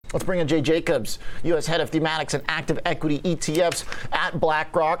Let's bring in Jay Jacobs, U.S. head of thematics and active equity ETFs at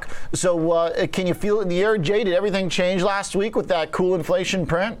BlackRock. So can you feel it in the air, Jay? Did everything change last week with that cool inflation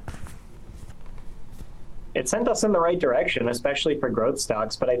print? It sent us in the right direction, especially for growth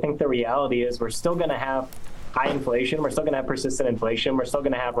stocks. But I think the reality is we're still going to have high inflation. We're still going to have persistent inflation. We're still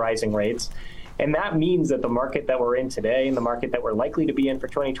going to have rising rates. And that means that the market that we're in today and the market that we're likely to be in for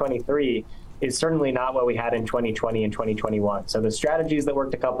 2023 is certainly not what we had in 2020 and 2021. So the strategies that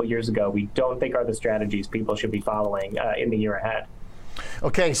worked a couple years ago, we don't think are the strategies people should be following in the year ahead.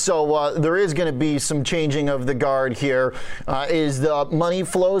 Okay, so there is going to be some changing of the guard here. Is the money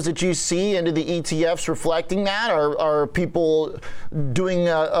flows that you see into the ETFs reflecting that? Are people doing,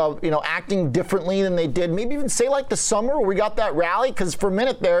 acting differently than they did? Maybe even say like the summer where we got that rally? Because for a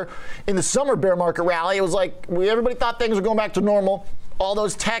minute there, in the summer bear market rally, it was like everybody thought things were going back to normal. All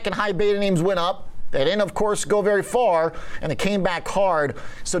those tech and high beta names went up. They didn't, of course, go very far, and it came back hard.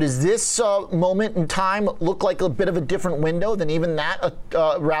 So does this moment in time look like a bit of a different window than even that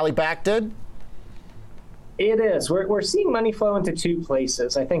rally back did? It is. We're seeing money flow into two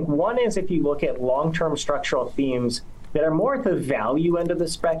places. I think one is if you look at long-term structural themes that are more at the value end of the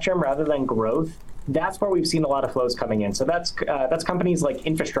spectrum rather than growth. That's where we've seen a lot of flows coming in. So that's companies like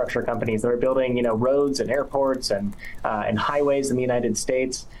infrastructure companies that are building, roads and airports and highways in the United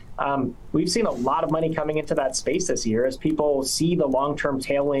States. We've seen a lot of money coming into that space this year as people see the long-term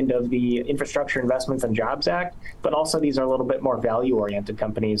tailwind of the Infrastructure Investments and Jobs Act, but also these are a little bit more value-oriented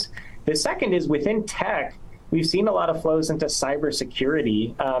companies. The second is within tech. We've seen a lot of flows into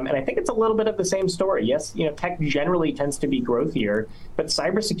cybersecurity, and I think it's a little bit of the same story. Yes, tech generally tends to be growthier, but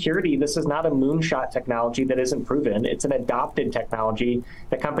cybersecurity, this is not a moonshot technology that isn't proven. It's an adopted technology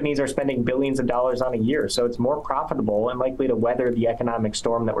that companies are spending billions of dollars on a year, so it's more profitable and likely to weather the economic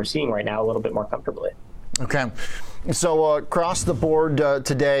storm that we're seeing right now a little bit more comfortably. Okay. So across the board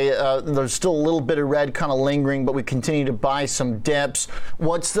today, there's still a little bit of red kind of lingering, but we continue to buy some dips.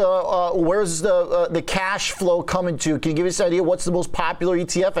 Where's the cash flow coming to? Can you give us an idea what's the most popular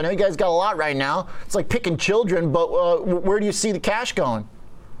ETF? I know you guys got a lot right now. It's like picking children, but where do you see the cash going?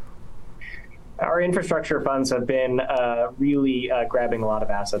 Our infrastructure funds have been really grabbing a lot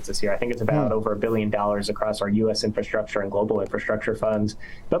of assets this year. I think it's about over $1 billion across our U.S. infrastructure and global infrastructure funds.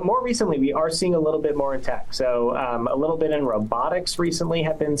 But more recently, we are seeing a little bit more in tech. So a little bit in robotics recently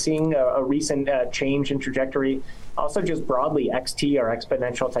have been seeing a recent change in trajectory. Also just broadly, XT, our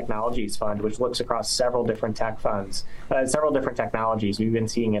Exponential Technologies Fund, which looks across several different tech funds, several different technologies. We've been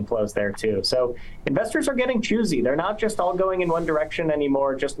seeing inflows there too. So investors are getting choosy. They're not just all going in one direction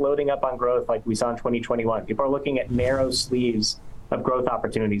anymore, just loading up on growth like we saw in 2021. People are looking at narrow sleeves of growth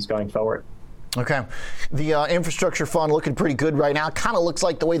opportunities going forward. Okay. The infrastructure fund looking pretty good right now. Kind of looks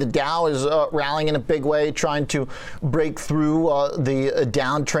like the way the Dow is rallying in a big way, trying to break through the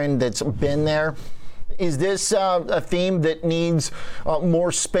downtrend that's been there. Is this a theme that needs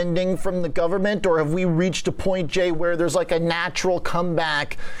more spending from the government, or have we reached a point, Jay, where there's like a natural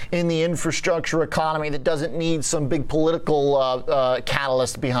comeback in the infrastructure economy that doesn't need some big political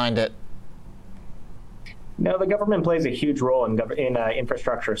catalyst behind it? No, the government plays a huge role in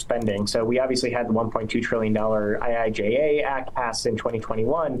infrastructure spending. So we obviously had the $1.2 trillion IIJA Act passed in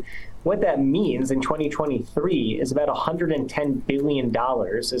 2021. What that means in 2023 is about $110 billion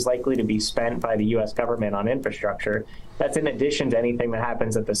is likely to be spent by the U.S. government on infrastructure. That's in addition to anything that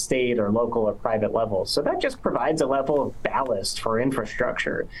happens at the state or local or private level. So that just provides a level of ballast for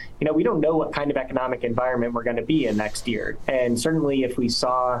infrastructure. We don't know what kind of economic environment we're going to be in next year. And certainly if we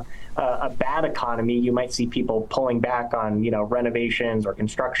saw a bad economy, you might see people pulling back on, renovations or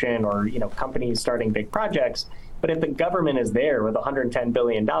construction or, companies starting big projects. But if the government is there with $110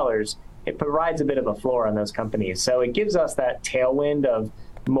 billion, it provides a bit of a floor on those companies. So it gives us that tailwind of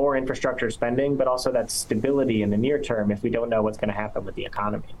more infrastructure spending, but also that stability in the near term if we don't know what's going to happen with the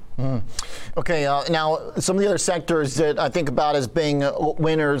economy. Okay, now some of the other sectors that I think about as being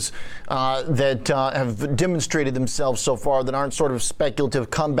winners that have demonstrated themselves so far that aren't sort of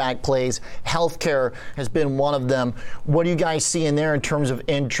speculative comeback plays, healthcare has been one of them. What do you guys see in there in terms of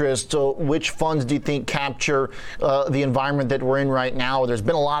interest? Which funds do you think capture the environment that we're in right now? There's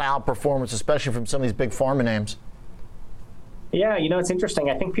been a lot of outperformance, especially from some of these big pharma names. Yeah, it's interesting.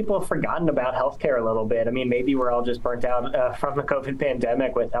 I think people have forgotten about healthcare a little bit. I mean, maybe we're all just burnt out from the COVID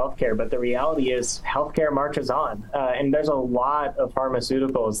pandemic with healthcare, but the reality is healthcare marches on. And there's a lot of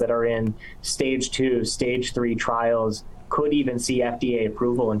pharmaceuticals that are in stage 2, stage 3 trials could even see FDA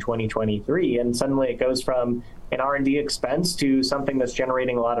approval in 2023. And suddenly it goes from an R&D expense to something that's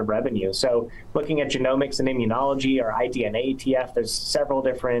generating a lot of revenue. So looking at genomics and immunology, or iDNA ETF, there's several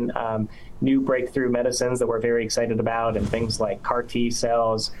different new breakthrough medicines that we're very excited about, and things like CAR T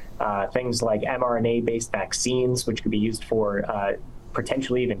cells, things like mRNA-based vaccines, which could be used for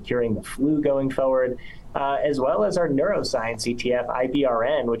potentially even curing the flu going forward, as well as our neuroscience ETF,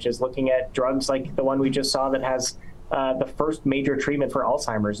 IBRN, which is looking at drugs like the one we just saw that has the first major treatment for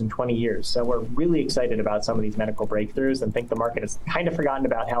Alzheimer's in 20 years. So we're really excited about some of these medical breakthroughs and think the market has kind of forgotten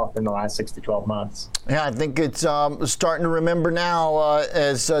about health in the last 6 to 12 months. Yeah, I think it's starting to remember now.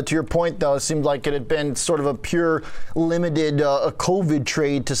 As to your point, though, it seemed like it had been sort of a pure, limited a COVID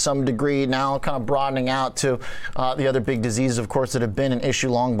trade to some degree, now kind of broadening out to the other big diseases, of course, that have been an issue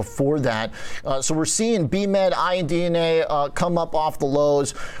long before that. So we're seeing BMed, iDNA come up off the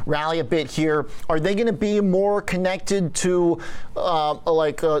lows, rally a bit here. Are they going to be more connected to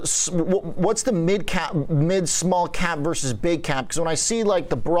what's the mid small cap versus big cap? Because when I see like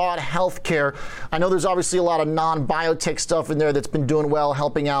the broad healthcare, I know there's obviously a lot of non-biotech stuff in there that's been doing well,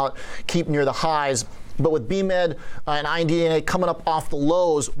 helping out keep near the highs. But with BMed and iDNA coming up off the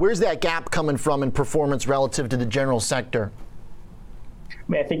lows, where's that gap coming from in performance relative to the general sector?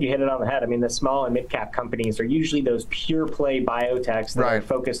 I mean, I think you hit it on the head. I mean, the small and mid-cap companies are usually those pure play biotechs that are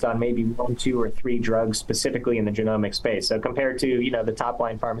focused on maybe 1, 2, or 3 drugs specifically in the genomic space. So compared to, the top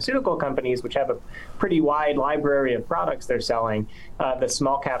line pharmaceutical companies, which have a pretty wide library of products they're selling, the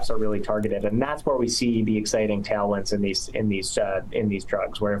small caps are really targeted. And that's where we see the exciting tailwinds in these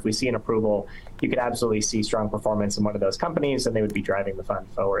drugs, where if we see an approval, you could absolutely see strong performance in one of those companies, and they would be driving the fund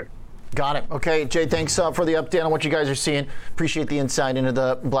forward. Got it. Okay, Jay, thanks for the update on what you guys are seeing. Appreciate the insight into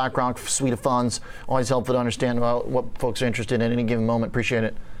the BlackRock suite of funds. Always helpful to understand what folks are interested in any given moment. Appreciate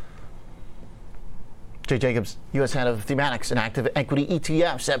it. Jay Jacobs, U.S. head of thematics and active equity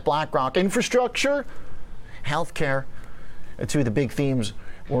ETFs at BlackRock. Infrastructure, healthcare, two of the big themes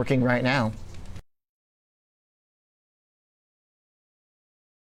working right now.